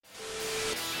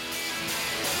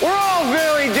We're all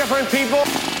very different people.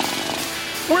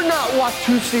 We're not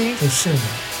Watusi. Listen.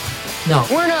 No.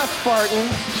 We're not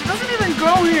Spartans. She doesn't even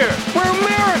go here. We're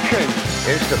American.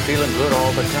 Here's to feeling good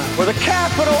all the time. With a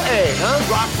capital A, huh?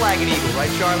 Rock, flag, and eagle, right,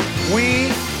 Charlie?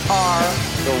 We are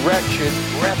the wretched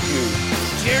refuge.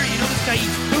 Jerry, you know this guy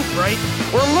eats poop, right?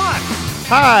 We're mutts.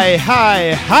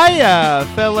 Hiya,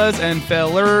 fellas and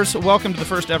fellers. Welcome to the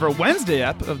first ever Wednesday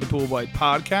ep of the Pool Boy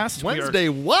Podcast. Wednesday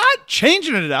what?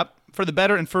 Changing it up for the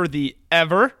better and for the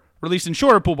ever. Released in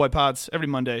shorter Pool Boy Pods every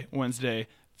Monday, Wednesday,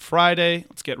 Friday.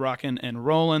 Let's get rocking and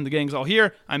rolling. The gang's all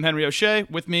here. I'm Henry O'Shea.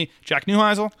 With me, Jack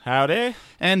Neuheisel. Howdy.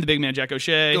 And the big man, Jack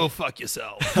O'Shea. Go fuck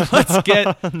yourself. Let's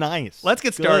get Nice. Let's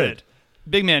get started.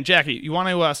 Big man, Jackie, you want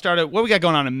to start it? What we got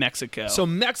going on in Mexico? So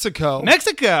Mexico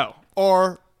Mexico!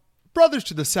 brothers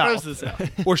to the south. Brothers to the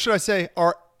south. Or should I say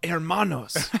our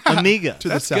hermanos Amiga. to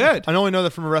the That's south. good. I only know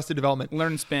that from Arrested Development.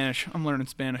 Learning Spanish. I'm learning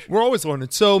Spanish. We're always learning.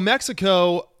 So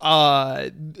Mexico,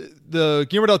 the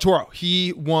Guillermo del Toro,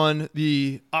 he won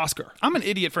the Oscar. I'm an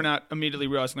idiot for not immediately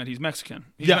realizing that he's Mexican.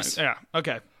 Yes. Yeah,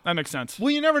 okay. That makes sense.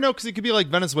 Well, you never know because he could be like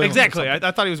Venezuelan. or Exactly. something.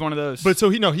 I thought he was one of those. But so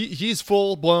he's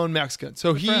full blown Mexican.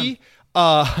 So Good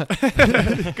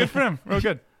for him. Real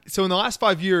good. So in the last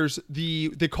 5 years, they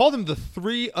called them the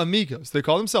Three Amigos. They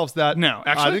call themselves that. No,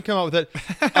 actually? I didn't come up with it.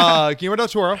 Guillermo del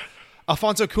Toro,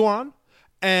 Alfonso Cuarón,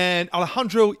 and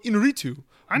Alejandro Inarritu.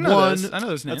 I know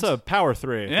those names. That's a power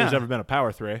three. If Yeah. there's ever been a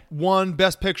power three. Won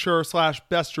Best Picture /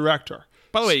 Best Director.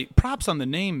 By the way, props on the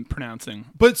name pronouncing.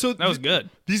 But so That was good.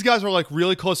 These guys are like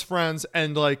really close friends,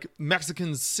 and like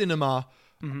Mexican cinema,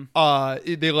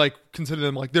 they like consider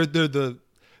them like they're the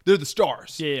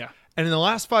stars. Yeah. And in the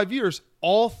last 5 years,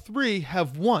 all three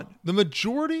have won. The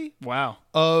majority Wow.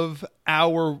 of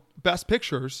our Best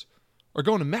Pictures are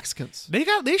going to Mexicans. They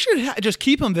should just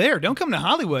keep them there. Don't come to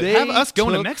Hollywood. Have us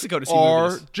going to took Mexico to see our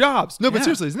movies. jobs. No, Yeah. but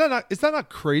seriously, is that not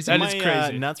crazy? That Am is I,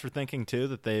 crazy. nuts for thinking too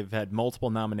that they've had multiple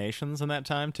nominations in that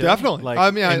time too. Definitely. Like I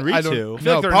mean, I Inarritu don't- I feel No,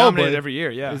 like they're probably. nominated every year.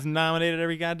 Yeah. is nominated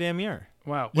every goddamn year.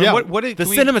 Wow. Yeah. What did The can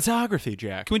we, cinematography,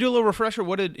 Jack. Can we do a little refresher?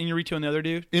 What did Inarritu and the other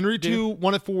dude? Inarritu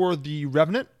won it for The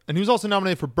Revenant, and he was also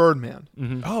nominated for Birdman.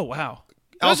 Oh wow.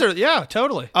 Those are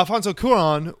totally. Alfonso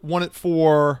Cuarón won it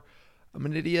for I'm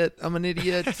an idiot. He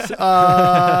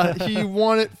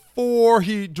won it for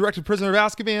he directed Prisoner of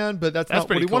Azkaban, but that's not what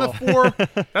pretty he won it cool.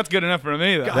 for. That's good enough for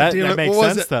me though. God damn that it, makes what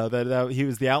was sense it? though. That he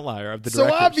was the outlier of the So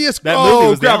directors. obvious. That movie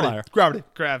was the Gravity. outlier. Gravity.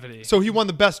 Gravity. So he won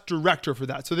the Best Director for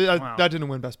that. So Wow. that didn't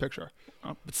win Best Picture.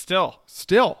 Oh, but still,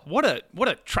 Still, what a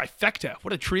trifecta.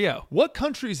 What a trio. what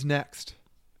country's next?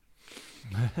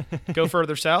 Go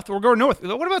further south or go north.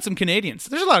 What about some Canadians?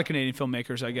 There's a lot of Canadian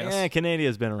filmmakers, I guess. Yeah,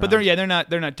 Canada's been around. But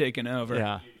they're not taking over.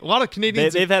 Yeah. A lot of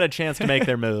Canadians. They've had a chance to make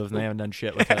their move and they haven't done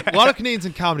shit with it. A lot of Canadians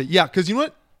in comedy. Yeah, because you know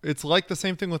what? It's like the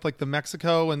same thing with like the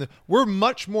Mexico and we're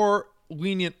much more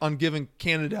lenient on giving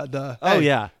Canada the Oh, hey,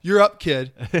 yeah. you're up,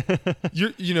 kid.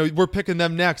 We're picking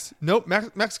them next. Nope,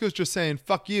 Mexico's just saying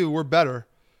fuck you. We're better.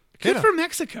 Good Yeah. for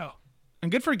Mexico.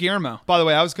 And good for Guillermo. By the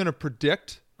way, I was going to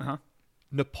predict Uh-huh.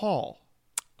 Nepal.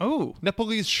 Oh.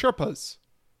 Nepalese Sherpas.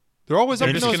 They're always They're up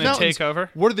in just those gonna mountains. take over?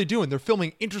 What are they doing? They're filming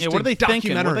Yeah, interesting what are they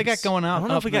thinking? What documentaries. do they got going on? I don't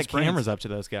know if we got those brains? cameras up to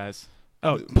those guys.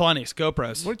 Oh, plenty.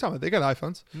 GoPros. What are you talking about? They got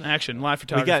iPhones. Action. Live We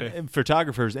photography. got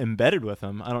photographers embedded with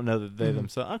them. I don't know that they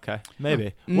themselves. Okay,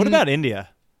 maybe. Mm. What about India?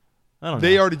 I don't know.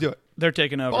 They already do it. They're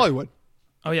taking over. Bollywood.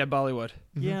 Oh, yeah, Bollywood.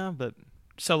 Yeah, but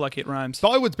So lucky it rhymes.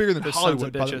 Bollywood's bigger than Those sons of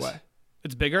Hollywood, by the bitches. way.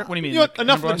 It's bigger? What do you mean? You know what? Like,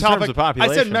 Enough of the number one? topic. of I said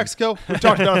population. Mexico. We've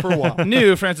talked about it for a while.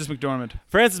 New Frances McDormand.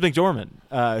 Frances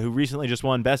McDormand, who recently just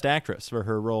won Best Actress for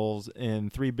her roles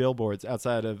in 3 Billboards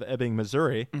outside of Ebbing,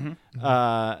 Missouri.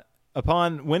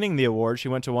 Upon winning the award, she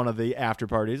went to one of the after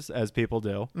parties, as people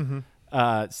do.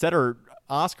 Set her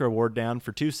Oscar award down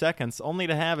for 2 seconds, only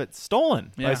to have it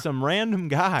stolen Yeah. by some random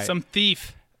guy. Some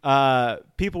thief.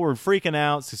 People were freaking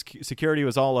out. Security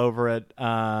was all over it.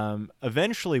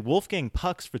 Eventually, Wolfgang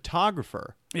Puck's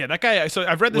photographer Yeah, that guy. So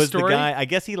I've read this was story. the guy. I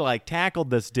guess he tackled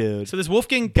this dude. So this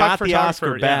Wolfgang Puck got the photographer,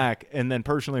 Oscar yeah. back and then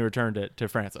personally returned it to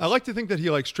Francis. I like to think that he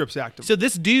like strips act him. So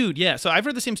this dude, yeah. So I've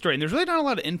read the same story, and there's really not a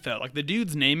lot of info. Like the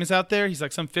dude's name is out there. He's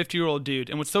like some 50-year-old dude,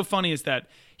 and what's so funny is that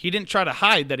he didn't try to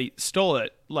hide that he stole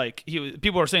it. Like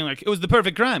people are saying like it was the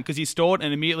perfect crime because he stole it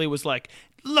and immediately was like,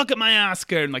 "Look at my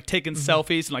Oscar," and like taking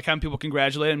selfies and like having people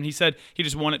congratulate him. And he said he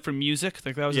just won it for music,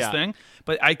 like that was his Yeah. thing.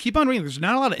 But I keep on reading. There's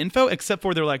not a lot of info except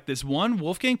for they're like this one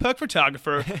Wolfgang Puck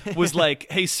photographer was like,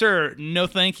 "Hey sir, no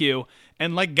thank you."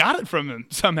 and like got it from him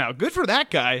somehow. Good for that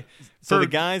guy. So the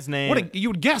guy's name... you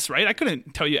would guess, right? I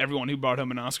couldn't tell you everyone who brought home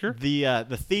an Oscar. The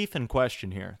thief in question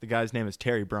here, the guy's name is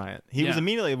Terry Bryant. He was Yeah.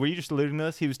 immediately, were you just alluding to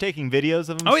this? He was taking videos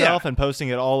of Oh, himself yeah. and posting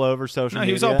it all over social media.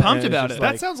 He was all pumped and about just it.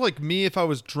 like- That sounds like me if I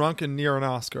was drunk and near an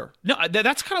Oscar. No,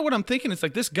 that's kind of what I'm thinking. It's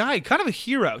like this guy, kind of a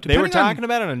hero. They were Depending on- talking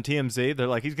about it on TMZ. They're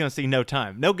like, he's going to see no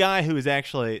time. No guy who is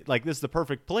actually, like, this is the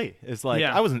perfect plea. It's like,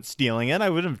 Yeah. I wasn't stealing it.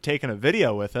 I wouldn't have taken a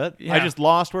video with it. Yeah. I just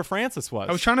lost where Frances was.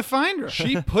 I was trying to find her.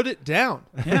 She put it down.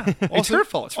 Yeah, it's Also- her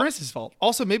fault. It's Francis' fault.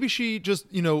 Also, maybe she just,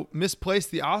 misplaced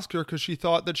the Oscar because she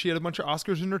thought that she had a bunch of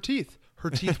Oscars in her teeth. Her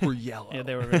teeth were yellow. Yeah,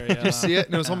 they were very. Did you see it?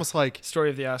 And it was almost like, Story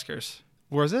of the Oscars.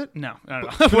 was it? No, I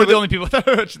don't know. We're the only people that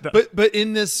watched that. But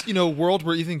in this, world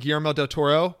where Ethan Guillermo del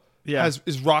Toro Yeah.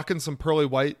 is rocking some pearly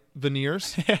white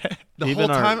veneers, the Even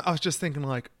whole our- time I was just thinking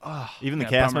like, Even the Yeah,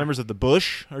 cast bummer. members of the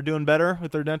Bush are doing better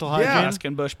with their dental hygiene.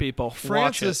 Asking Bush people. Watch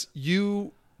Francis,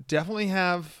 you definitely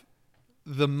have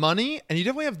the money and you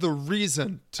definitely have the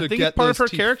reason to it. I think get it's part those of her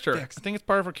teeth character. fixed. I think it's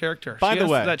part of her character. By She the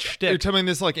has way, that You're shtick. telling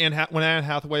me this like when Anne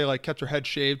Hathaway like kept her head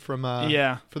shaved from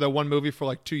Yeah. for that one movie for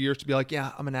like 2 years to be like,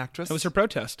 yeah, I'm an actress. It was her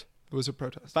protest. It was a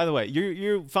protest. By the way,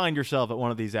 you find yourself at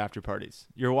one of these after parties.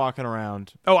 You're walking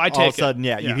around. Oh, I all take of a sudden,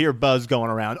 it. you Yeah. hear buzz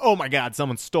going around. Oh my God,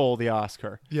 someone stole the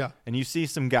Oscar. Yeah. And you see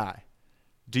some guy.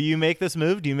 Do you make this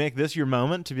move? Do you make this your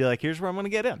moment to be like, here's where I'm going to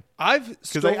get in?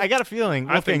 Because I got a feeling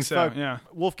I think Wolfgang so, yeah.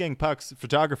 Wolfgang Puck's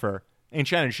photographer ain't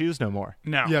shining shoes no more.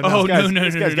 No. Yeah, no. Oh,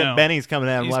 This guy's got bennies coming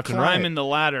at him He's left and right. climbing the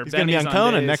ladder. He's gonna be on Benny's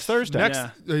Conan days. next Thursday. Next,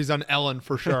 Yeah. he's on Ellen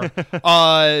for sure.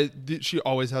 She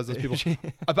always has those people.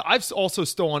 But I've also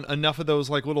stolen enough of those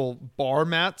like little bar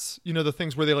mats. The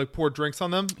things where they like pour drinks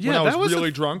on them. Yeah, when I was that really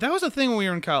a, drunk. That was a thing when we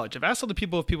were in college. I've asked other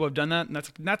people if people have done that, and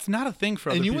that's not a thing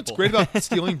for other and people. what's great about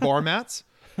stealing bar mats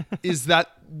is that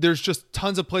there's just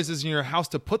tons of places in your house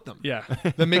to put them. Yeah.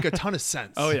 that make a ton of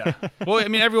sense. Oh yeah. Well, I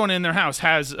mean, everyone in their house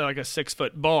has like a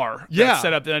 6-foot bar. Yeah. That's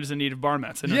set up that is in need of bar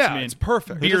mats. I know what Yeah, you mean. it's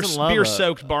perfect. Who doesn't love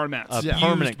Beer-soaked bar mats. A Used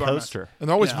permanent bar mats. coaster. And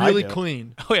they're always Yeah, really I do.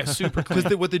 clean. Oh yeah, super clean.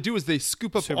 Because what they do is they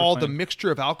scoop up Super all the clean.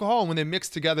 mixture of alcohol, and when they mix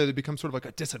together, they become sort of like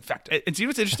a disinfectant. And see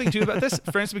what's interesting too about this?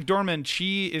 Frances McDormand,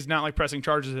 she is not like pressing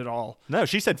charges at all. No,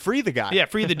 she said free the guy. Yeah,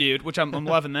 free the dude, which I'm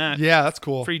loving that. Yeah, that's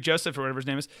cool. Free Joseph or whatever his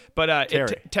name is. But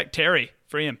Terry. Terry,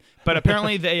 free him. But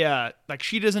apparently they like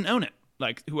she doesn't own it.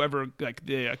 Like whoever like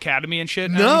the Academy and shit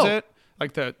No. owns it.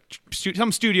 Like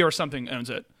some studio or something owns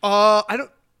it. I don't.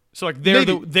 So like they're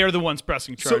Maybe. the ones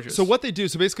pressing charges. So what they do?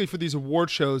 So basically, for these award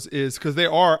shows, is because they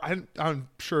are. I'm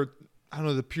sure. I don't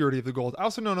know the purity of the gold. I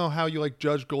also don't know how you like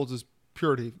judge gold's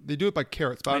purity. They do it by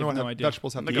carats, but I don't know have no how idea.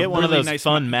 vegetables have Like to You a get one of really those nice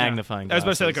fun magnifying I was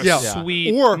about to say like a glasses. Yeah.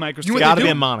 sweet Or microscope. you know what Gotta they be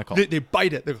do? a monocle. They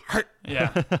bite it. They go, "Hurt." Yeah.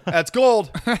 That's gold.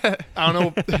 I don't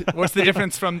know. What's the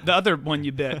difference from the other one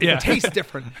you bit? It tastes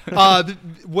different.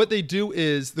 What they do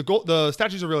is the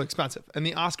statues are really expensive, and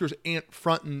the Oscars ain't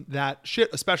fronting that shit,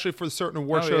 especially for certain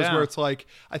award Oh, shows yeah. where it's like,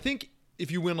 I think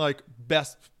if you win like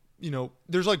best,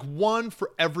 there's like one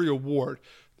for every award.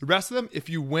 The rest of them, if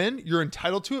you win, you're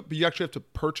entitled to it, but you actually have to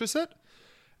purchase it.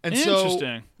 And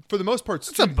Interesting. so, for the most part,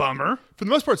 It's a bummer. for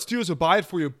the most part, studios will buy it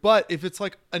for you. But if it's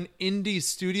like an indie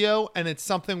studio and it's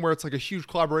something where it's like a huge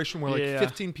collaboration where like Yeah.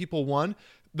 15 people won,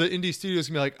 the indie studios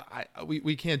can be like,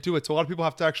 we can't do it. So a lot of people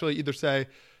have to actually either say,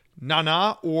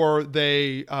 nah, or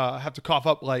they have to cough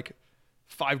up like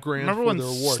 $5,000 Remember for when their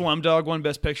award. Slumdog won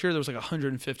Best Picture? There was like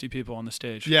 150 people on the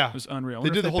stage. Yeah. It was unreal. I They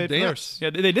wonder did if the whole paid for dance.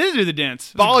 theirs. Yeah, they did do the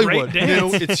dance. It was a great Bollywood,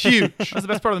 dance. it's huge. That was the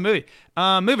best part of the movie.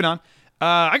 Moving on.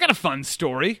 I got a fun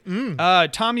story.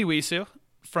 Tommy Wiseau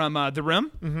from The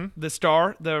Room, the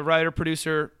star, the writer,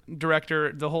 producer,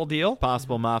 director, the whole deal.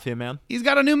 Possible mafia man. He's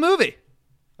got a new movie.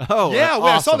 Oh, Yeah,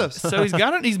 wait, I saw awesome. this. So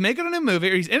he's making a new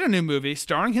movie, or he's in a new movie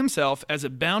starring himself as a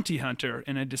bounty hunter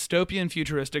in a dystopian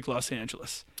futuristic Los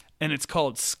Angeles. And it's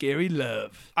called Scary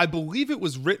Love. I believe it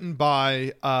was written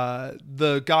by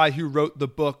the guy who wrote the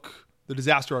book, The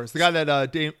Disaster Artist, the guy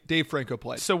that Dave Franco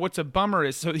played. So what's a bummer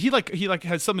is he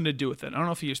has something to do with it. I don't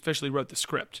know if he officially wrote the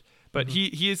script, but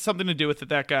he has something to do with it.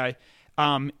 That guy,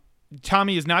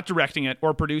 Tommy is not directing it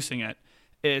or producing it.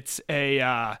 It's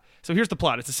so here's the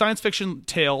plot. It's a science fiction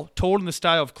tale told in the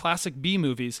style of classic B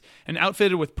movies and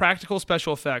outfitted with practical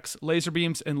special effects, laser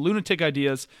beams, and lunatic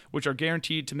ideas, which are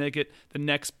guaranteed to make it the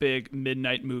next big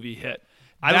midnight movie hit.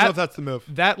 I don't know if that's the move.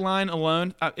 That line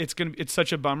alone, it's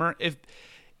such a bummer. If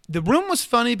The Room was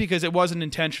funny because it wasn't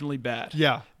intentionally bad.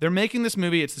 Yeah. They're making this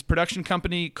movie. It's this production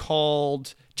company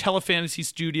called Telefantasy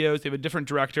Studios. They have a different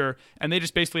director, and they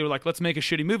just basically were like, let's make a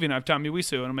shitty movie and I have Tommy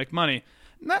Wiseau and I'll make money.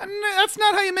 That's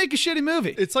not how you make a shitty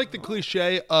movie. It's like the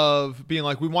cliche of being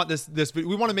like, we want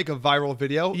we want to make a viral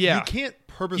video. Yeah. You can't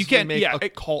purposely make yeah, a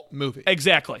cult movie.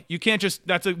 Exactly. You can't just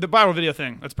the viral video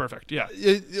thing. That's perfect. Yeah.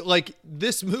 Like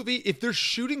this movie, if they're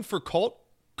shooting for cult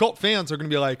fans are going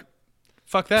to be like,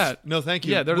 Fuck that. no, thank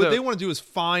you. Yeah, What they want to do is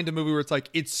find a movie where it's like,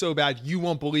 it's so bad you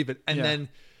won't believe it, and then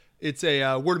it's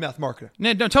a word of mouth marketing.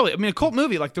 No, totally. I mean, a cult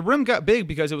movie, like The Room got big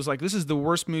because it was like, this is the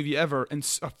worst movie ever. And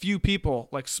a few people,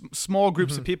 like small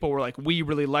groups of people were like, we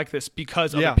really like this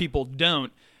because other people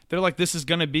don't. They're like, this is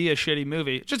going to be a shitty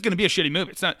movie. It's just going to be a shitty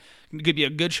movie. It's not going to be a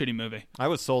good shitty movie. I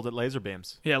was sold at laser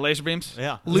beams. Yeah, laser beams.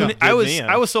 Yeah.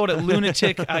 I was sold at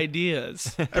lunatic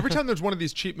ideas. Every time there's one of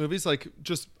these cheap movies, like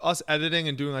just us editing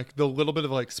and doing like the little bit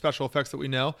of like special effects that we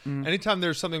know, anytime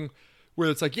there's something where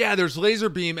it's like, yeah, there's laser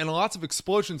beam and lots of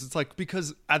explosions, it's like,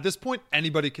 because at this point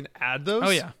anybody can add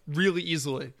those really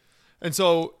easily. And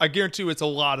so I guarantee you it's a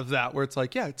lot of that where it's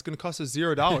like, yeah, it's going to cost us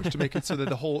 $0 to make it so that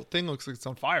the whole thing looks like it's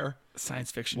on fire.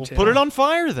 Science fiction. Well, put it on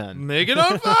fire then. Make it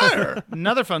on fire.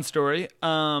 Another fun story.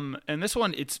 And this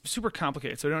one, it's super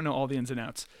complicated, so I don't know all the ins and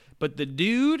outs. But the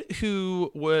dude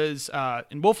who was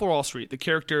in Wolf of Wall Street, the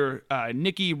character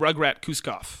Nicky Rugrat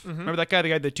Kuskoff. Remember that guy, the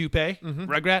guy with the toupee?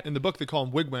 Rugrat? In the book, they call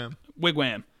him Wigwam.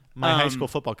 Wigwam. My high school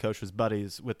football coach was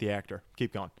buddies with the actor.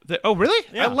 Keep going. Oh, really?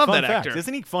 Yeah, I love fun that fact. actor.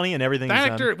 Isn't he funny in everything That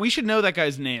he's actor, done? we should know that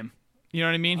guy's name. You know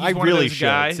what I mean? He's I one of really those should,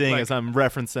 guys, seeing like, as I'm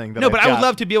referencing that. no, but I've I would got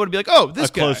love to be able to be like, oh, this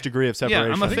a guy. close degree of separation.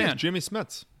 Yeah, I'm I a think fan. it's Jimmy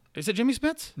Smits. Is it Jimmy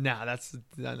Smits? Nah, that's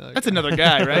Another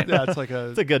guy, right? Yeah, it's like a.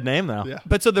 It's a good name though. Yeah.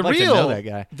 But so the I'd like to real know that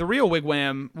guy. the real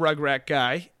Wigwam Rugrat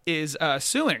guy is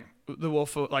suing the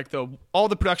Wolf of, like all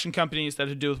the production companies that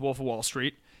had to do with Wolf of Wall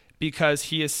Street, because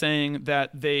he is saying that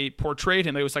they portrayed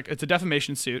him. It was like, it's a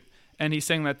defamation suit, and he's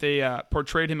saying that they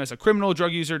portrayed him as a criminal,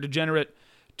 drug user, degenerate,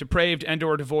 depraved,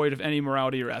 and/or devoid of any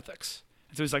morality or ethics.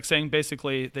 And so he's like saying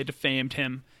basically they defamed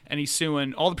him, and he's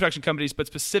suing all the production companies, but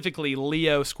specifically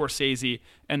Leo, Scorsese,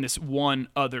 and this one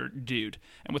other dude.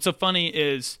 And what's so funny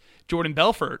is Jordan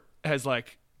Belfort has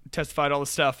like testified all this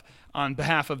stuff on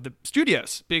behalf of the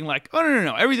studios, being like, oh,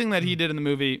 no, everything that he did in the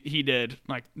movie, he did.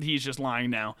 Like, he's just lying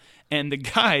now. And the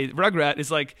guy, Rugrat, is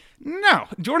like, no,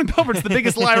 Jordan Belfort's the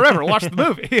biggest liar ever. Watch the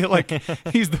movie. Like,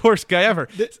 he's the worst guy ever.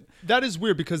 That is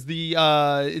weird because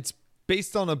it's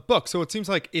based on a book. So it seems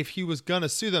like if he was going to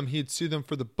sue them, he'd sue them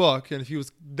for the book. And if he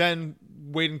was then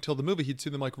waiting till the movie, he'd sue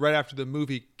them like right after the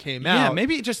movie came out. Yeah,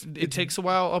 maybe it takes a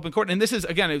while up in court. And this is,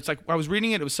 again, it's like, I was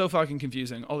reading it was so fucking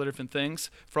confusing, all the different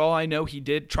things. For all I know, he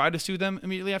did try to sue them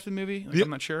immediately after the movie. Like, I'm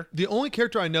not sure. The only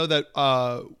character I know that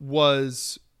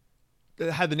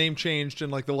had the name changed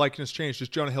and like the likeness changed is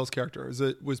Jonah Hill's character.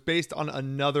 It was based on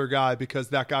another guy because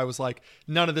that guy was like,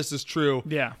 none of this is true.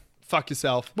 Yeah. Fuck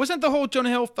yourself. Wasn't the whole Jonah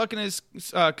Hill fucking his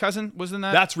cousin? Wasn't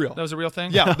that? That's real. That was a real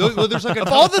thing? Yeah. There's like of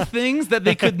all the things that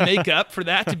they could make up for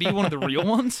that to be one of the real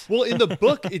ones. Well, in the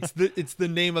book, it's the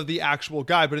name of the actual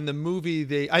guy, but in the movie,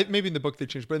 maybe in the book they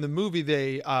changed, but in the movie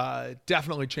they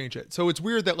definitely change it. So it's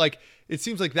weird that like it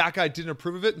seems like that guy didn't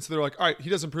approve of it, and so they're like, all right, he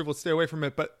doesn't approve, let's stay away from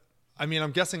it. But I mean,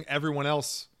 I'm guessing everyone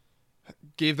else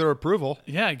gave their approval.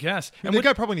 Yeah, I guess. And the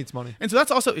guy probably needs money. And so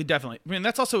that's also definitely. I mean,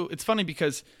 that's also, it's funny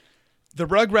because the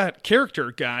Rugrat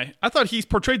character guy, I thought he's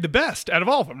portrayed the best out of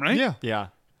all of them, right? Yeah. Yeah.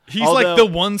 He's like the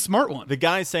one smart one. The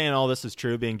guy saying all this is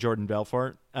true, being Jordan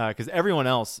Belfort, because everyone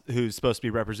else who's supposed to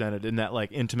be represented in that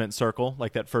like intimate circle,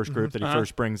 like that first group that he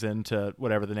first brings into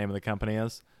whatever the name of the company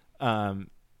is,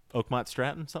 Oakmont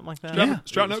Stratton, something like that.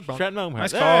 Stratton Oakmont. Stratton Oakmont.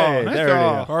 Nice Hey, call. Nice there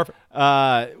call. it is.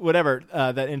 Perfect. Whatever,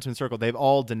 that intimate circle, they've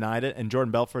all denied it, and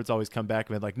Jordan Belfort's always come back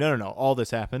and been like, no, all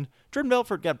this happened. Jordan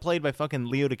Belfort got played by fucking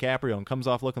Leo DiCaprio and comes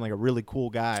off looking like a really cool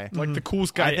guy. Like the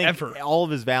coolest guy I think ever. all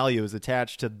of his value is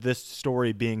attached to this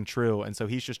story being true, and so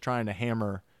he's just trying to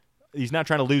hammer. He's not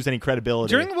trying to lose any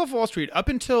credibility. During the Wolf of Wall Street, up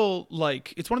until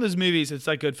like, it's one of those movies, it's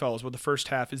like Goodfellas, where the first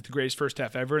half is the greatest first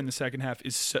half ever, and the second half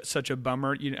is such a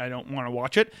bummer. I don't want to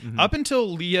watch it. Up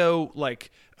until Leo like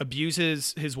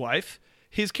abuses his wife,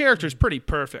 his character's pretty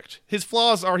perfect. His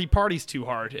flaws are he parties too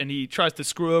hard and he tries to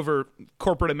screw over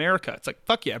corporate America. It's like,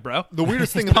 fuck yeah, bro. The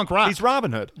weirdest thing, punk rock. He's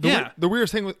Robin Hood. The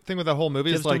weirdest thing with that whole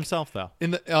movie Gives is to like himself though.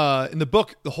 in the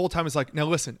book, the whole time is like, now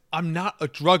listen, I'm not a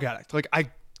drug addict. Like I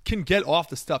can get off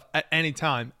the stuff at any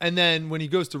time. And then when he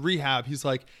goes to rehab, he's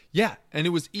like, yeah, and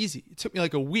it was easy. It took me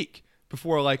like a week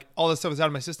before like all this stuff was out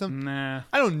of my system. Nah.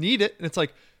 I don't need it. And it's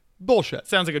like bullshit.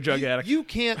 Sounds like a drug addict. You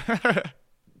can't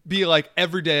be like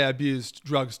every day I abused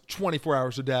drugs 24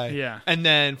 hours a day. Yeah. And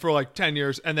then for like 10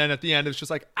 years. And then at the end, it's just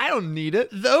like, I don't need it.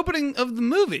 The opening of the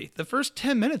movie, the first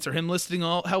 10 minutes are him listing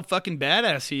all how fucking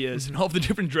badass he is and all the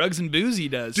different drugs and booze he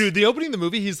does. Dude, the opening of the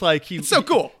movie, he's like, it's so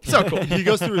cool. So cool. He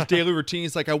goes through his daily routine.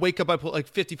 He's like, I wake up, I put like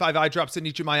 55 eye drops in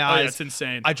each of my eyes. yeah, it's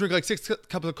insane. I drink like 6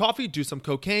 cups of coffee, do some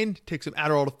cocaine, take some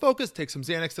Adderall to focus, take some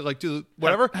Xanax to like do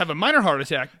whatever. Have a minor heart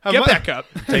attack. Have Get mi- back up.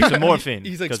 Take some morphine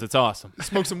He's like- because it's awesome.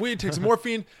 Smoke some weed, take some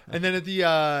morphine, and then at the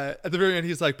very end,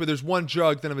 he's like, "But there's one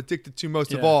drug that I'm addicted to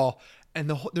most of Yeah. all."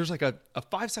 And there's like a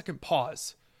 5-second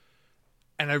pause,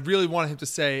 and I really wanted him to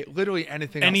say literally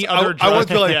anything. Any else. other I want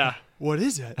to be drug. like, Yeah. "What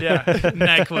is it? Yeah.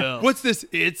 NyQuil. What's this?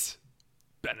 It's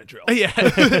Benadryl."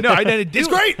 Yeah, no, I do. It's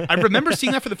great. I remember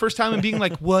seeing that for the first time and being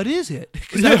like, "What is it?"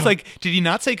 Because I was like, "Did he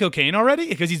not say cocaine already?"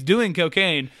 Because he's doing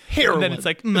cocaine. Heroin. And then it's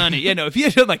like money. Yeah, no. If he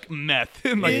had done like meth,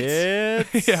 and like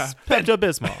It's Yeah.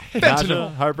 Pepto-Bismol. Nausea,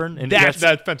 heartburn, That's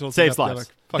fentanyl saves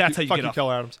lives. That's how you fuck get you, off.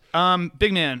 Keller Adams.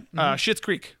 big man, Schitt's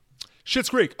Creek. Schitt's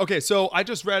Creek. Okay, so I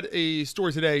just read a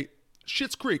story today.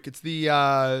 Schitt's Creek. It's the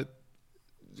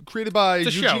created by It's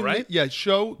a Eugene show, right? Lee- Yeah,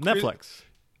 show created- Netflix.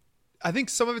 I think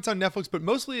some of it's on Netflix, but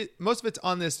most of it's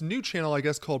on this new channel, I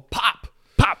guess, called Pop.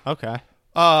 Okay.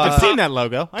 I've seen that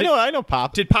logo. I know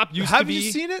Pop. Did Pop used to Have be?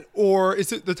 you seen it, or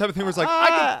is it the type of thing where it's like I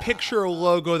can picture a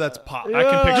logo that's Pop? I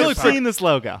can picture I've Pop. seen this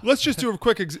logo. Let's just do a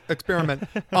quick experiment.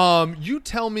 You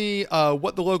tell me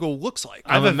what the logo looks like.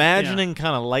 I'm imagining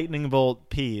kind of lightning bolt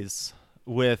peas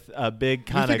with a big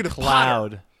kind thinking of of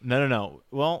cloud. No.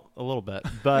 Well, a little bit,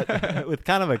 but with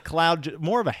kind of a cloud,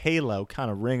 more of a halo kind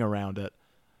of ring around it.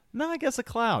 No, I guess a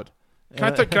cloud. Can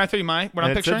I tell you what I'm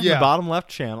And it's in picturing? the bottom left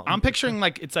channel. I'm picturing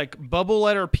like it's like bubble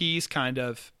letter P's kind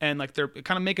of, and like they're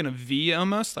kind of making a V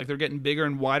almost, like they're getting bigger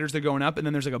and wider as they're going up, and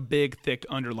then there's like a big thick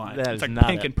underline. That It's is like not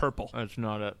pink it. and purple. That's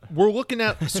not it. We're looking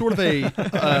at sort of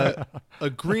a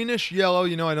greenish yellow.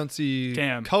 You know, I don't see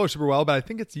Damn. color super well, but I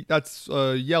think that's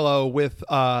yellow with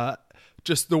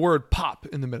just the word Pop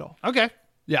in the middle. Okay,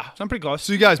 Yeah. so I'm pretty close.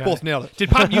 So you guys both nailed it. Did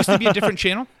Pop used to be a different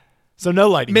channel? So no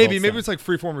lighting. Maybe bolts then. it's like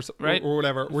Freeform or, Right. or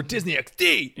whatever, or Disney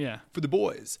XD Yeah. for the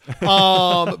boys.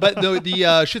 But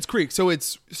the Schitt's Creek. So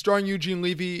it's starring Eugene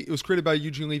Levy. It was created by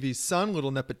Eugene Levy's son,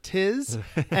 Little Nepotiz,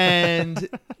 and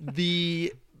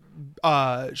the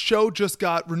show just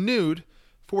got renewed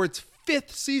for its 5th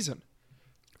season.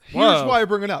 Here's Whoa. why I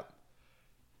bring it up.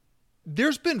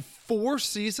 There's been 4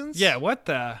 seasons. Yeah. What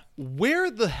the? Where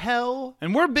the hell?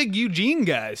 And we're big Eugene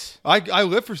guys. I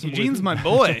live for some. Eugene's Levi. my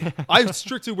boy. I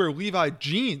strictly wear Levi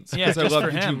jeans Yeah, because I just love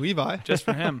for Eugene him. Levi. Just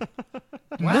for him.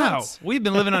 Wow, Nuts. we've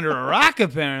been living under a rock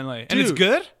apparently, and it's Dude.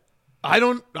 good. I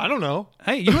don't know.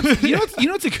 Hey, you know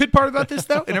what's a good part about this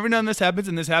though? And every now and then this happens,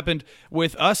 and this happened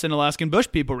with us and Alaskan Bush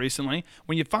people recently.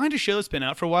 When you find a show that's been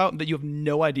out for a while that you have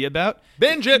no idea about,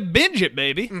 binge it,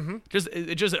 baby. Mm-hmm.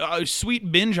 Just a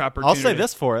sweet binge I'll opportunity. say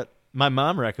this for it. My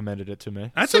mom recommended it to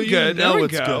me. That's So a you good. know there we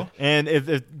it's go. good. And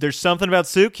if there's something about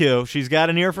Sukyo, she's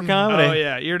got an ear for comedy. Oh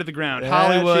yeah, ear to the ground. Yeah,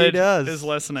 Hollywood she does. is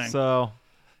listening. So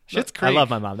Schitt's I Creek. love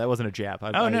my mom. That wasn't a jab.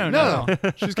 Oh, no. No.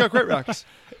 She's got great records.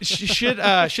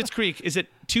 Schitt's Creek. Is it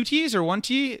 2 T's or 1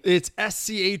 T? It's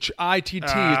SCHITT.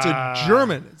 It's a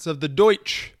German. It's of the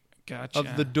Deutsch. Gotcha.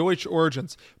 Of the Deutsch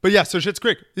origins. But yeah, so Schitt's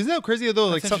Creek. Isn't that crazy though?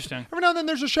 Like That's interesting. every now and then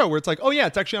there's a show where it's like, oh yeah,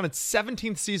 it's actually on its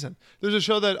 17th season. There's a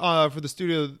show that for the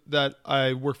studio that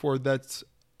I work for that's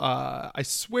I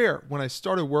swear when I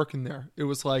started working there, it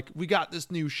was like, we got this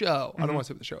new show. I don't want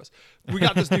to say what the show is. We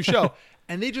got this new show.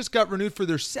 And they just got renewed for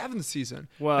their 7th season.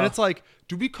 Wow. And it's like,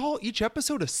 do we call each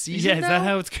episode a season Yeah, is now? that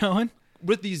how it's going?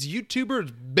 With these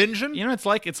YouTubers binging? You know, it's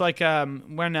like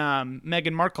when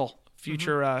Meghan Markle,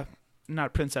 future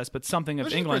not princess, but something of No,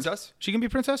 she's a England. princess. She can be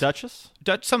princess? Duchess?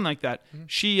 Dutch, something like that.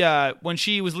 She, when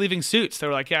she was leaving Suits, they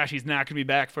were like, yeah, she's not going to be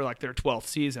back for like their 12th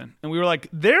season. And we were like,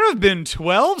 there have been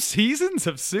 12 seasons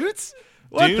of Suits?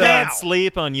 What Do the not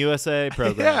sleep on USA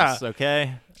programs,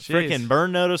 okay? Jeez. Freaking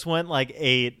Burn Notice went like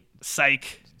 8.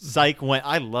 Psych. Psych went.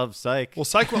 I love Psych. Well,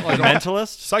 Psych went like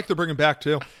Mentalist? Psych they're bringing back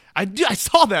too. I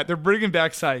saw that. They're bringing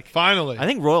back Psych. Finally. I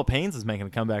think Royal Pains is making a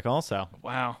comeback also.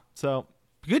 Wow. So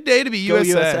Good day to be Go USA.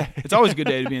 USA. It's always a good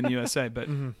day to be in the USA, but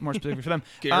more specifically for them.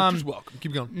 Characters welcome.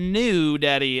 Keep going. New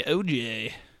Daddy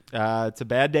OJ. it's a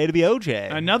bad day to be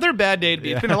OJ. Another bad day to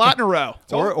be. It's been a lot in a row.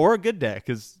 Or a good day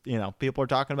because, people are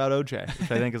talking about OJ,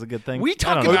 which I think is a good thing. We I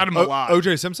talk don't know. about him a lot.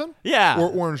 OJ Simpson? Yeah. Or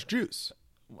orange juice?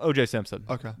 O.J. Simpson.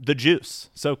 Okay. The Juice.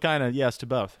 So kind of yes to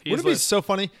both. Wouldn't it be so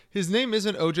funny? His name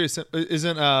isn't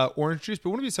isn't Orange Juice, but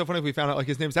wouldn't it be so funny if we found out like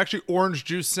his name is actually Orange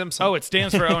Juice Simpson? Oh, it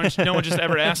stands for Orange. No one just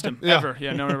ever asked him. Yeah. Ever.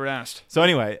 Yeah, no one ever asked. So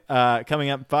anyway, coming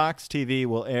up, Fox TV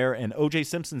will air an O.J.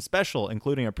 Simpson special,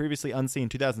 including a previously unseen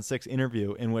 2006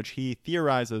 interview in which he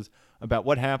theorizes about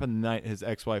what happened the night his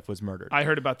ex-wife was murdered. I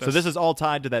heard about this. So this is all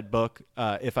tied to that book,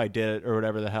 If I Did It, or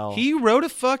whatever the hell. He wrote a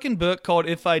fucking book called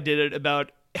If I Did It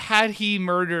about had he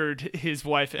murdered his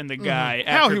wife and the guy.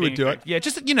 How after he would being do it. convicted. Yeah,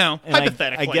 just, And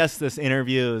hypothetically. I guess this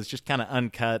interview is just kind of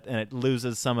uncut, and it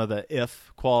loses some of the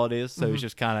if qualities, so he's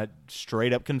just kind of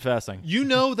straight up confessing. You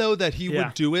know, though, that he Yeah.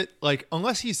 would do it, like,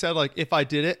 unless he said, like, if I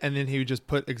did it, and then he would just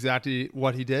put exactly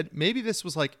what he did. Maybe this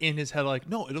was, like, in his head, like,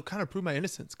 no, it'll kind of prove my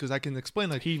innocence, because I can explain,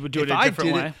 like, He would do if it a I different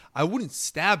did way. it, I wouldn't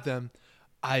stab them.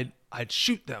 I'd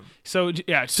shoot them. So,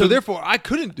 yeah. So, therefore, I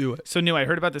couldn't do it. So, I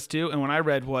heard about this too, and when I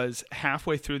read was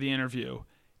halfway through the interview,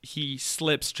 he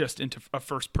slips just into a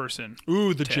first person.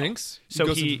 Ooh, the tale. jinx? So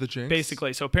goes he into the jinx?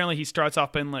 basically, so apparently he starts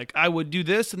off being like, I would do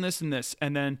this and this and this,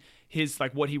 and then his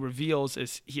like what he reveals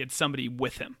is he had somebody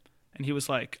with him, and he was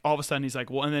like, all of a sudden he's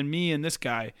like, well, and then me and this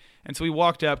guy, and so he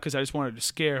walked up because I just wanted to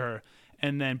scare her,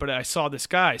 and then but I saw this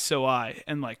guy,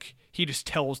 and like he just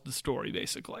tells the story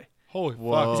basically. Holy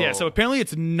Whoa. fuck. Yeah, so apparently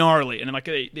it's gnarly, and like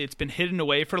it's been hidden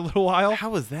away for a little while.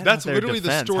 How is that? That's not their literally the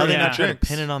defense? story How they of not the try to Jinx.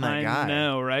 pin it on that I guy?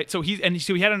 know, right? So he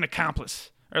had an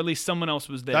accomplice, or at least someone else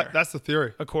was there, That's the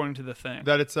theory. according to the thing.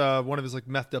 That it's one of his, like,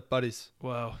 methed up buddies.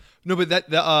 Whoa. No, but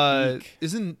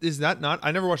is that not?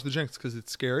 I never watched the Jinx because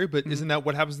it's scary. But isn't that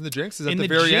what happens in the Jinx? Is at In the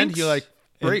the very end Jinx? he like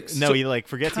breaks? No, he like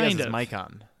forgets he has kind his of. mic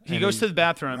on. He And goes to the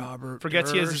bathroom, Robert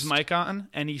forgets he has his Durst. mic on,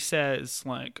 and he says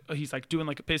like he's like doing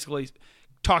like basically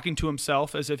talking to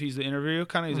himself as if he's the interview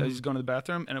kind of. He's going to the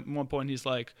bathroom, and at one point he's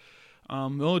like,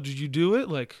 "Oh, did you do it?"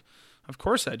 Like, of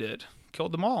course I did.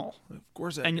 Killed them all. Of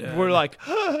course, And we're like,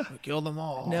 kill them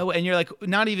all. no, and you're like,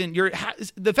 not even.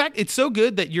 The fact it's so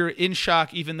good that you're in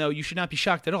shock, even though you should not be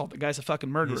shocked at all. The guy's a fucking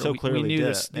murderer. so We clearly knew did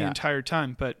this it, the yeah. entire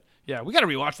time, but. Yeah, we got to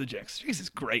rewatch the Jinx. Jinx is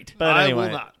great. But I anyway,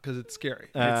 will not because it's scary.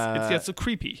 It's so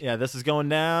creepy. yeah, this is going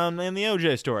down in the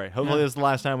OJ story. Hopefully, this is the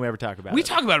last time we ever talk about We it.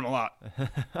 talk about him a lot.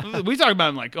 We talk about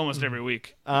him like almost every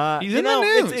week. He's You in know,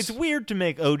 the news. It's weird to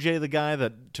make OJ the guy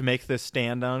to make this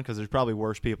stand on because there's probably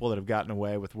worse people that have gotten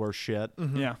away with worse shit.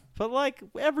 Yeah. But like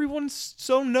everyone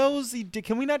so knows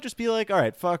can we not just be like, all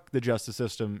right, fuck the justice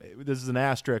system. This is an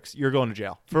asterisk. You're going to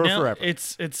jail forever.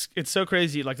 It's so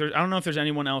crazy. Like I don't know if there's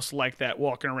anyone else like that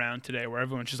walking around today where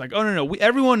everyone's just like, oh no,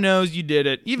 everyone knows you did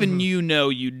it. Even you know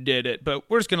you did it, but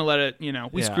we're just gonna let it. We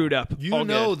Yeah. screwed up. You All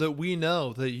know good. that we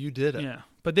know that you did it. Yeah,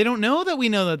 but they don't know that we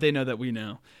know that they know that we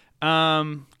know.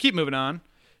 Keep moving on.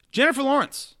 Jennifer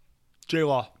Lawrence,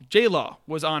 J-Law. J-Law,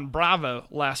 was on Bravo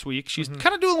last week. She's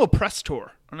kind of doing a little press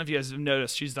tour. I don't know if you guys have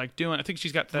noticed. She's like I think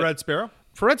she's got that Red Sparrow.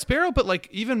 for Red Sparrow, but like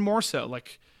even more so.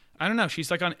 Like I don't know. She's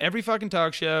like on every fucking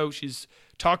talk show. She's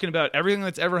talking about everything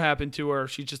that's ever happened to her.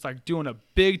 She's just like doing a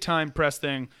big time press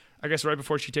thing. I guess right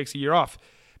before she takes a year off.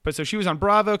 But so she was on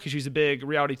Bravo because she's a big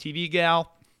reality TV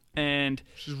gal, and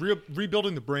She's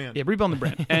rebuilding the brand. yeah, rebuilding the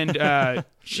brand. And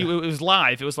it was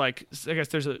live. It was like I guess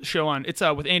there's a show on. It's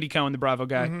with Andy Cohen, the Bravo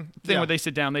guy. Thing Yeah. where they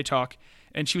sit down, they talk.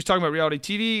 And she was talking about reality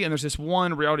TV, and there's this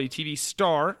one reality TV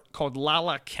star called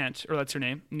Lala Kent, or that's her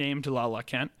name, named Lala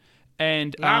Kent.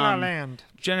 And La La Land.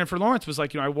 Jennifer Lawrence was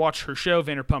like, I watched her show,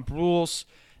 Vanderpump Rules,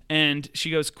 and she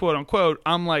goes, quote unquote,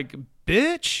 I'm like,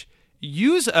 bitch,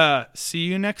 use see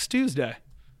you next Tuesday.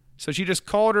 So she just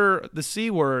called her the C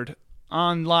word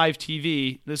on live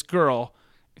TV, this girl,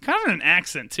 kind of in an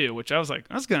accent too, which I was like,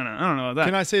 I don't know about that.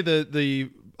 Can I say the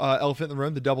elephant in the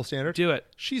room, the double standard? do it?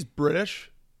 She's British.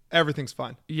 Everything's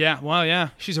fine. Yeah, well, yeah.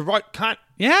 She's a right cunt.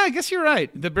 Yeah, I guess you're right.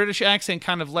 The British accent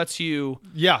kind of lets you,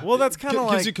 Yeah. Well, that's kinda Gives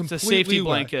like- you it's a complete safety leeway.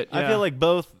 blanket. I yeah. feel like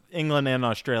both England and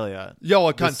Australia, Yo,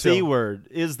 a the cunt C too. word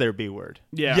is their B word.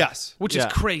 Yeah. Yes. Which Yeah.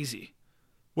 is crazy.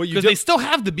 What you Because do? they still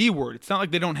have the B word. It's not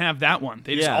like they don't have that one.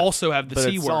 They just Yeah. also have the But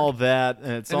C it's word. all that,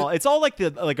 and it's all like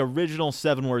the original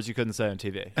 7 words you couldn't say on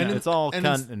TV. And It's all and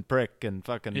cunt it's- and prick and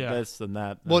fucking Yeah. this and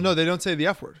that. Well, no, they don't say the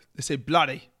F word. They say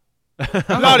bloody.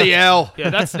 Bloody hell. Yeah,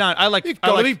 that's not. I like. You've I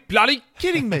got to like, be bloody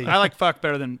kidding me. I like fuck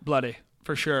better than bloody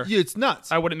for sure. Yeah, it's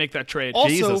nuts. I wouldn't make that trade. Also-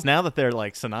 Jesus, now that they're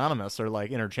like synonymous or like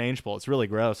interchangeable, it's really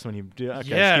gross when you do. Okay,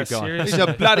 yeah, just keep going. He's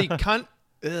seriously. a bloody cunt.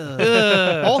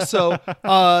 Also,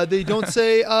 they don't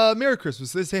say Merry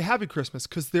Christmas. They say Happy Christmas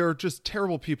because they're just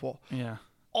terrible people. Yeah.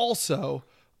 Also,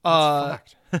 How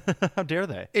dare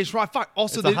they? it's right. Fuck.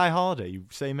 Also, It's a high holiday. You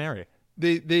say Merry.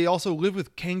 they also live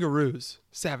with kangaroos.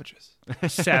 Savages.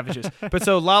 Savages. But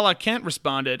so Lala Kent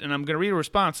responded, and I'm going to read a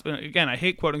response. Again, I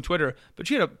hate quoting Twitter, but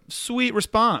she had a sweet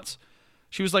response.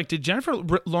 She was like, "Did Jennifer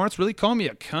Lawrence really call me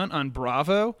a cunt on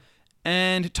Bravo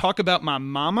and talk about my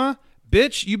mama?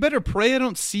 Bitch, you better pray I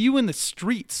don't see you in the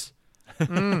streets."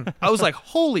 I was like,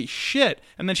 holy shit.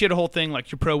 And then she had a whole thing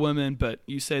like, you're pro-women, but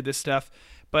you say this stuff.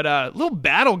 But a little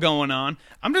battle going on.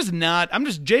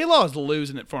 J-Law is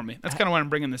losing it for me. That's kind of why I'm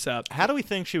bringing this up. How do we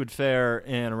think she would fare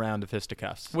in a round of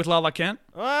fisticuffs? With Lala Kent?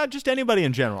 Just anybody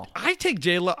in general. I take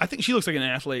J-Lo. I think she looks like an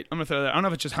athlete. I'm going to throw that. I don't know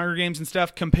if it's just Hunger Games and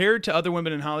stuff. Compared to other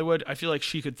women in Hollywood, I feel like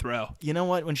she could throw. You know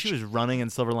what? When she was running in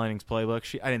Silver Linings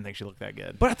Playbook, I didn't think she looked that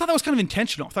good. But I thought that was kind of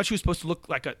intentional. I thought she was supposed to look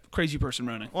like a crazy person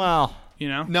running. Well, you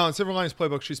know? No, in Silver Linings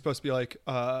Playbook, she's supposed to be like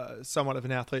somewhat of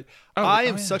an athlete. I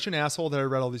am such an asshole that I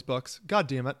read all these books. God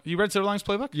damn it. You read Silver Linings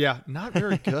Playbook? Yeah, not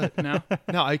very good. No?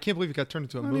 No, I can't believe it got turned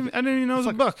into a movie. I didn't even know it was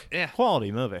a book. Yeah.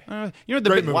 quality movie. You know,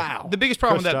 Great movie. Wow. The biggest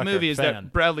problem Chris with that Tucker, movie is fan.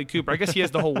 that Bradley Cooper, I guess he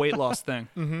has the whole weight loss thing.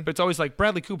 But it's always like,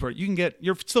 Bradley Cooper,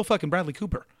 you're still fucking Bradley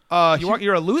Cooper.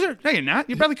 You're a loser? No, you're not.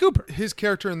 You're Bradley Cooper. His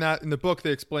character in the book,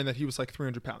 they explain that he was like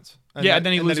 300 pounds. And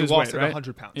then he loses lost weight, like right?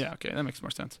 100 pounds. Yeah, okay, that makes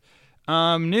more sense.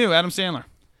 New Adam Sandler.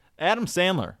 Adam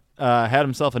Sandler had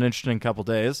himself an interesting couple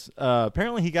days.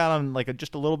 Apparently, he got on like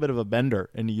just a little bit of a bender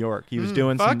in New York. He was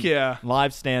doing some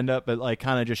live stand-up, but like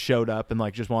kind of just showed up and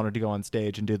like just wanted to go on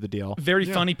stage and do the deal. Very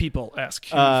funny people-esque.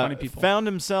 Funny people. Found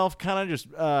himself kind of just,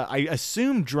 I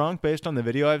assume drunk based on the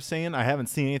video I've seen. I haven't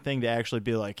seen anything to actually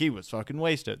be like, he was fucking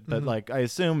wasted. But like, I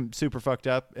assume super fucked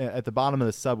up at the bottom of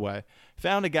the subway.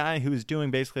 Found a guy who was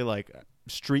doing basically like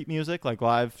street music, like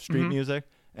live street music,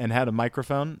 and had a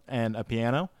microphone and a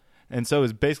piano. And so it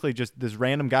was basically just this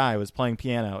random guy was playing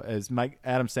piano as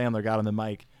Adam Sandler got on the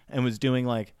mic and was doing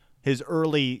like his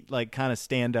early like kind of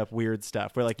stand-up weird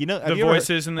stuff where like, you know, the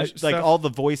voices and the like stuff? all the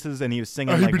voices, and he was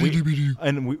singing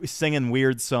like singing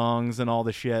weird songs and all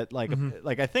the shit. Like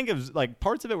like I think it was like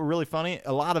parts of it were really funny.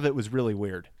 A lot of it was really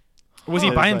weird. Was he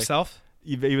by himself?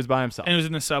 He was by himself. And it was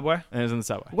in the subway? And it was in the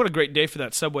subway. What a great day for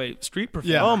that subway street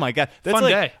performer. Yeah. Oh my God. That's Fun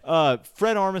like, day.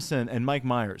 Fred Armisen and Mike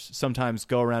Myers sometimes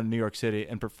go around New York City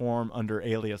and perform under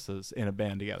aliases in a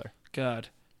band together. God.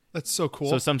 That's so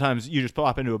cool. So sometimes you just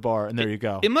pop into a bar and there you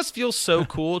go. It must feel so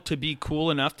cool to be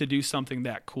cool enough to do something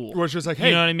that cool. Where it's just like, hey,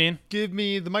 you know what I mean? give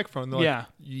me the microphone. They're Yeah. like,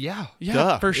 yeah. Yeah,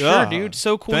 Duh. for sure, Yeah. dude.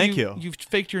 So cool. Thank you. You've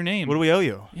faked your name. What do we owe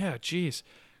you? Yeah, jeez.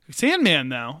 Sandman,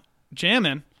 though.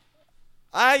 Jamming.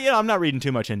 I'm not reading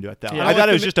too much into it, though. Yeah. I thought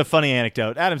it was the- just a funny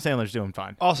anecdote. Adam Sandler's doing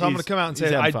fine. Also, I'm going He's- to come out and he's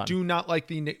say having I fun. do not like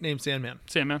the nickname Sandman.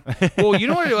 Sandman. Well, you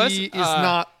know what it was? He is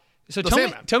not So the tell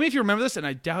Sandman. me if you remember this, and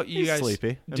I doubt you He's guys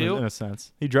sleepy do. in a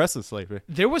sense. He dresses sleepy.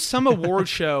 There was some award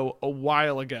show a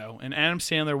while ago, and Adam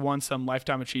Sandler won some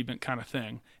Lifetime Achievement kind of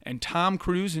thing, and Tom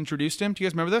Cruise introduced him. Do you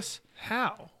guys remember this?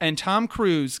 How? And Tom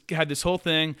Cruise had this whole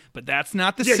thing, but that's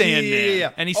not the Yeah, yeah, Sandman. yeah.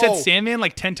 And he said Oh. Sandman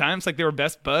like 10 times, like they were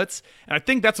best buds. And I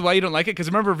think that's why you don't like it, because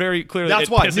I remember very clearly That's it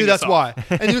why. pissing Dude, that's us why.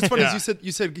 off. And you know what's funny Yeah. is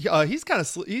you said he's kind of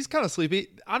sleepy.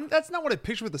 That's not what I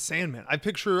picture with the Sandman. I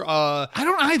picture I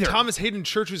don't either. Thomas Hayden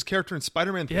Church's character in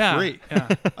Spider-Man 3. Yeah, yeah.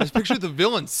 I just pictured the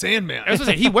villain Sandman. I was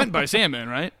going to say, he went by Sandman,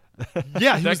 right?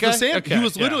 Yeah, he That was guy? the Sand. Okay, he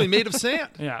was yeah. literally made of sand.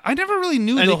 Yeah. I never really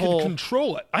knew And the he whole... could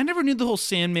control it. I never knew the whole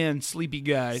Sandman sleepy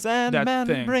guy. that Sandman,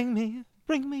 thing. bring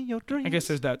me your dreams. I guess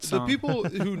there's that The song. people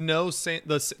who know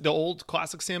the old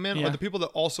classic Sandman Yeah. are the people that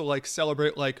also like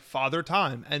celebrate like Father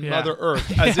Time and Yeah. Mother Earth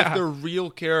as Yeah. if they're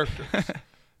real characters.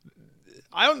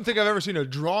 I don't think I've ever seen a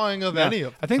drawing of any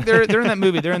of them. I think they're in that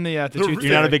movie. They're in the Tooth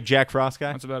You're not a Fairy. big Jack Frost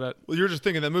guy? That's about it. Well, you're just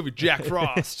thinking that movie Jack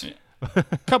Frost.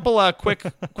 Couple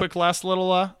quick last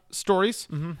little stories.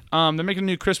 They're making a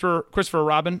new Christopher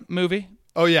Robin movie.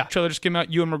 Oh yeah. Trailer just came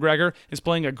out. Ewan McGregor is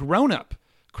playing a grown-up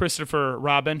Christopher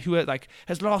Robin who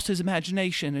has lost his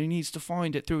imagination and he needs to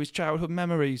find it through his childhood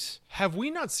memories. Have we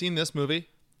not seen this movie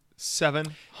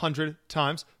 700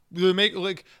 times? They make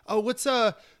like, what's you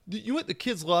know what the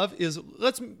kids love is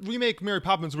let's remake Mary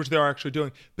Poppins, which they are actually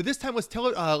doing, but this time let's tell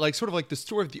it like sort of like the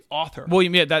story of the author. Well,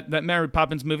 yeah, that Mary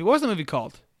Poppins movie. What was the movie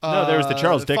called? No, there was the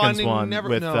Charles Dickens Finding one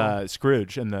with no.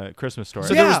 Scrooge and the Christmas story.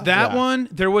 So there was Yeah. that Yeah. one.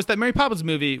 There was that Mary Poppins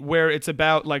movie where it's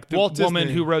about like the Walt woman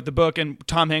Disney. who wrote the book and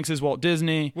Tom Hanks is Walt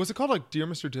Disney. Was it called like Dear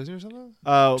Mr. Disney or something?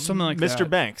 Something like Mr. that.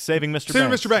 Banks, Saving Mr. Saving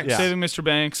Banks. Mr. Banks. Yeah. Saving Mr.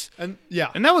 Banks. And yeah,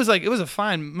 And that was like, it was a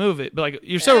fine movie, but like,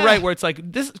 you're so Yeah. right where it's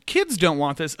like, this kids don't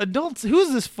want this. Adults, who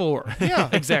is this for? Yeah.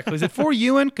 Exactly. Is it for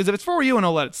Ewan? Because if it's for Ewan,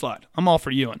 I'll let it slide. I'm all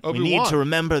for Ewan. We need to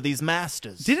remember these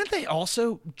masters. Didn't they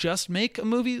also just make a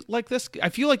movie like this? I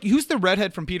feel like, who's the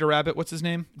redhead from Peter Rabbit? What's his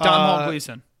name? Don Hall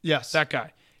Gleason. yes. That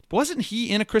guy. But wasn't he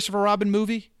in a Christopher Robin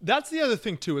movie? That's the other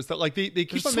thing too, is that like they keep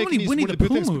There's on so making many these Winnie the Pooh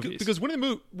things movies. because Winnie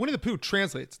the Pooh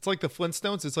translates. It's like the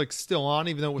Flintstones. It's like still on,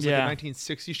 even though it was like Yeah. a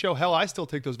 1960 show. Hell, I still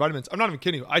take those vitamins. I'm not even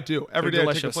kidding you. I do every day. They're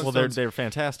I take the delicious. Flintstones. Well, they're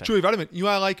fantastic. Chewy vitamin. You know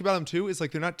what I like about them too is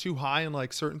like they're not too high in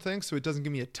like certain things, so it doesn't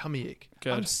give me a tummy ache.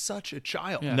 Good. I'm such a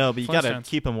child. Yeah. No, but you got to Flintstones.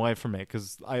 keep them away from me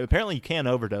because apparently you can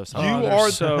overdose on You them. they're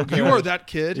are so good. you are that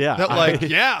kid Yeah. that like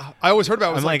yeah. I always heard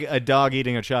about. It was I'm like a dog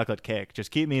eating a chocolate cake. Just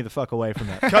keep me the fuck away from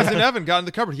that. cousin Evan got in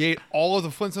the cupboard. He ate all of the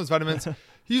Flintstones vitamins.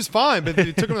 He was fine, but they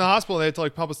took him to the hospital. They had to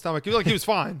like pump his stomach. He was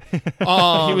fine. He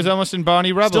was almost in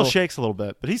Bonnie Rebel. Still shakes a little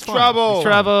bit, but he's fine. Trouble. He's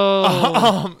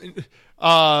Travel.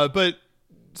 But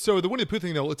so the Winnie the Pooh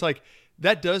thing though, it's like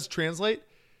that does translate.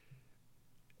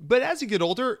 But as you get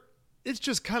older, it's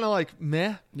just kind of like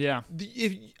meh. Yeah.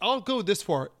 If I'll go this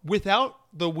far, without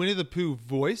the Winnie the Pooh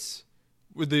voice,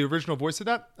 with the original voice of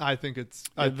that, I think it's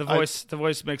The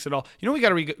voice makes it all. You know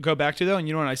what we got to go back to though, and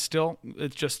you know what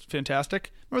it's just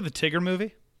fantastic. Remember the Tigger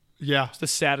movie? Yeah, It's the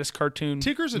saddest cartoon.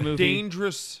 Tigger's a movie.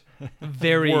 dangerous,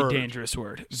 very word. dangerous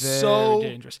word. So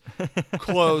Very dangerous.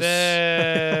 close.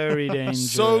 Very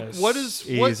dangerous. So what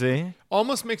Easy.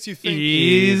 almost makes you think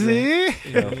Easy.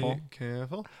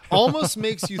 Careful. Almost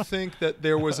makes you think that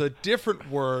there was a different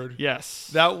word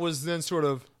Yes. that was then sort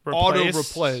of auto Replaced.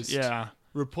 replaced. Yeah.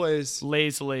 Replace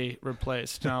Lazily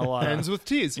replaced. Not a lot. ends with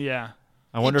T's. Yeah.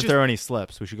 I wonder if just- there are any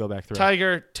slips. We should go back through.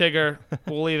 Tiger, Tigger.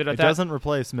 We'll leave it at It that. doesn't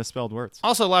replace misspelled words.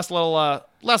 Also, last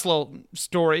little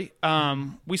story.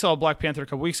 We saw Black Panther a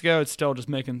couple weeks ago. It's still just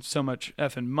making so much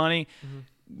effing money.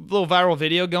 Little viral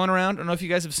video going around. I don't know if you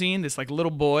guys have seen this. Like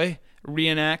little boy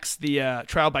reenacts the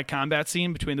trial by combat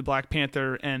scene between the Black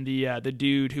Panther and the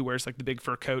dude who wears like the big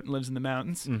fur coat and lives in the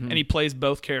mountains, and he plays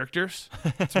both characters.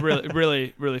 It's really,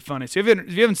 really, really funny. So if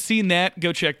you haven't seen that,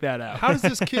 go check that out. How does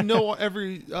this kid know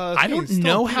every? I thing? don't Still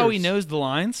know how he appears. knows the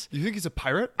lines. You think he's a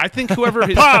pirate? I think whoever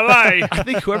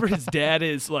his dad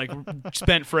is like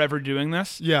spent forever doing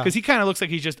this. Yeah. because he kind of looks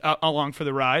like he's just along for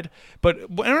the ride.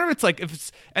 But whenever it's like if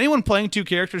it's anyone playing two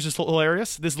characters is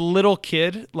hilarious. This little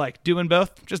kid like doing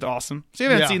both, just awesome. So if you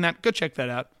haven't Yeah. seen that, go check that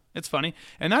out. It's funny.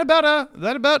 And that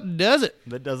about does it.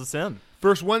 That does us in.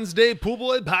 First Wednesday Pool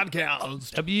Boy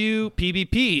podcast.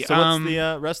 WPBP. So what's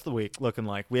the rest of the week looking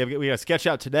like? We got a sketch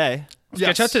out today.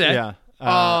 sketch out today?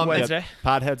 Yeah. Wednesday.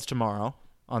 Podheads tomorrow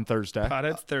on Thursday.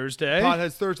 Potheads Thursday.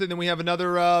 Potheads Thursday. Then we have another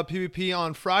PvP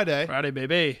on Friday. Friday,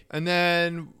 baby. And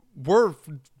then we're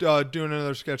doing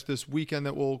another sketch this weekend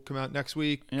that will come out next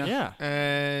week. Yeah.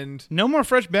 And No more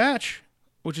fresh batch,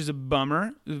 which is a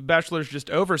bummer. The Bachelor's just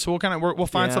over, so we'll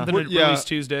find Yeah. something to release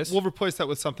Tuesdays. we'll replace that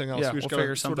with something else. Yeah, we just we'll gotta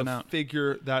figure sort something of out.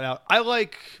 Figure that out. I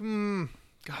like,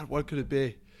 God, what could it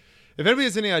be? If anybody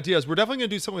has any ideas, we're definitely going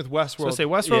to do something with Westworld. So say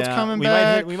Westworld's Yeah, coming we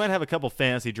back. we might have a couple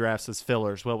fantasy drafts as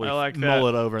fillers while we I like mull that.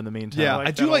 it over in the meantime. Yeah, like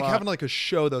I do that a like lot. having like a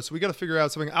show though, so we got to figure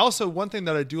out something. Also, one thing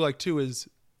that I do like too is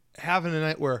having a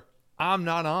night where I'm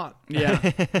not on. Yeah.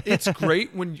 It's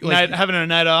great when you, like, Having a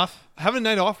night off. having a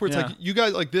night off where it's Yeah. like you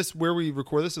guys like this where we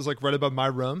record this is like right above my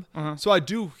room. So I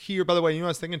do hear. By the way, you know what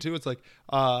I was thinking too? It's like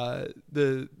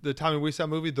the Tommy Wiseau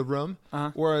movie, The Room,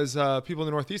 whereas people in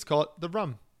the Northeast call it The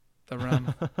Rum. The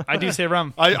rum. I do say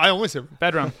rum. I only say rum.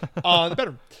 Bedroom. The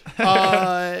bedroom.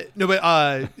 No,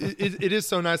 but it is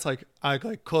so nice. Like I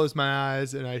like close my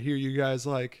eyes and I hear you guys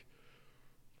like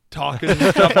talking and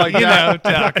stuff like that.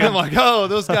 I'm like, oh,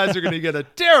 those guys are gonna get a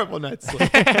terrible night's sleep.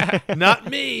 Not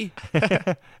me.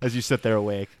 As you sit there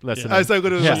awake, listening. As I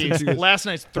literally Yeah. listen to you guys. Last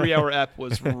night's 3-hour ep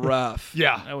was rough.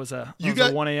 Yeah. That was a, You that was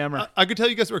guys, a 1 a.m. I could tell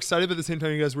you guys were excited, but at the same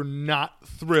time, you guys were not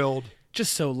thrilled.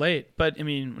 Just so late. But, I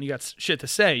mean, when you got shit to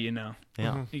say, you know.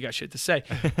 Yeah. You got shit to say.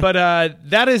 But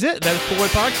that is it. That is Pool Boy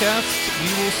Podcast. We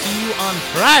will see you on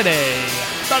Friday.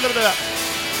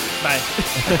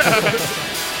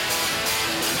 Bye.